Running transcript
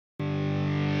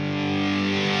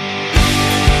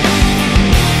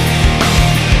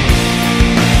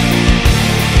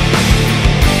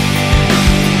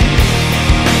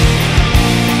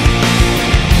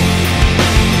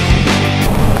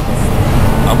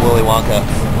Willy Wonka.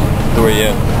 Who are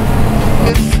you?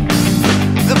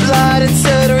 The blood and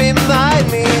soda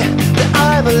remind me that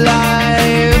I'm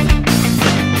alive.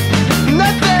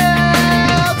 Nothing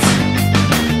else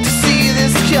to see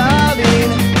this coming.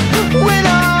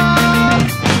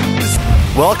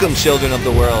 Welcome, children of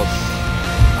the world.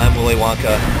 I'm Willy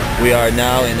Wonka. We are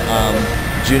now in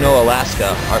Juneau,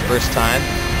 Alaska. Our first time.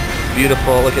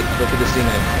 Beautiful. Look at the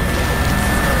scenery.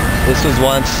 This was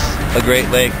once a great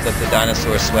lake that the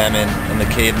dinosaurs swam in and the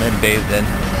cavemen bathed in.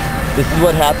 This is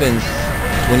what happens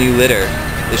when you litter.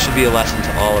 This should be a lesson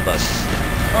to all of us.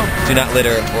 Do not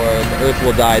litter or the earth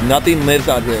will die. Nothing lives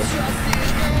out here.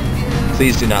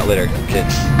 Please do not litter,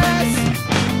 kids.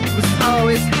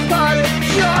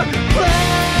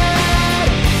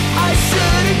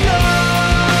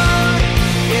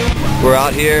 We're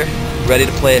out here ready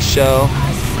to play a show,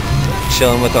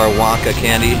 chilling with our Wonka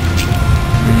candy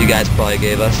that you guys probably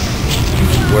gave us.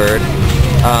 Word.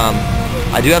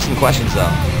 I do have some questions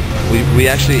though. We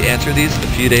actually answered these a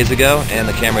few days ago and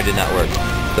the camera did not work.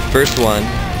 The first one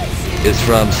is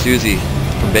from Susie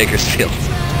from Bakersfield.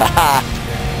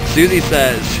 Susie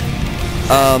says,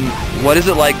 what is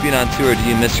it like being on tour? Do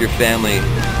you miss your family?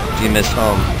 Do you miss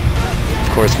home?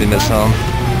 Of course we miss home.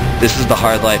 This is the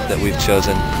hard life that we've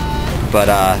chosen. But,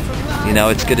 you know,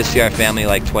 it's good to see our family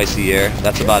like twice a year.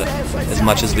 That's about as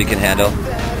much as we can handle.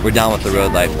 We're down with the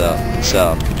road life though.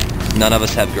 So, none of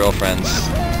us have girlfriends.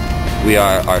 We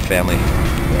are our family.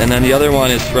 And then the other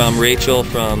one is from Rachel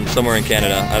from somewhere in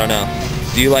Canada. I don't know.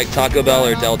 Do you like Taco Bell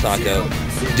or Del Taco?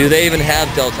 Do they even have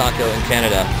Del Taco in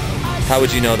Canada? How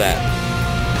would you know that?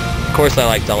 Of course I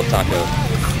like Del Taco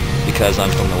because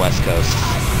I'm from the West Coast.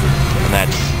 And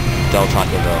that's Del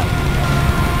Taco Bell.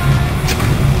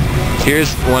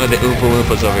 Here's one of the Oompa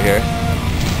Loompas over here.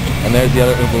 And there's the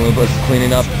other Oompa Loompas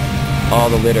cleaning up all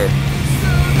the litter,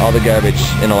 all the garbage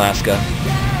in Alaska.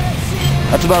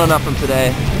 That's about enough from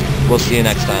today. We'll see you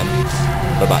next time.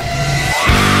 Bye-bye.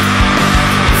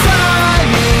 Tie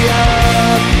me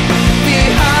up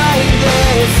behind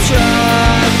this truck.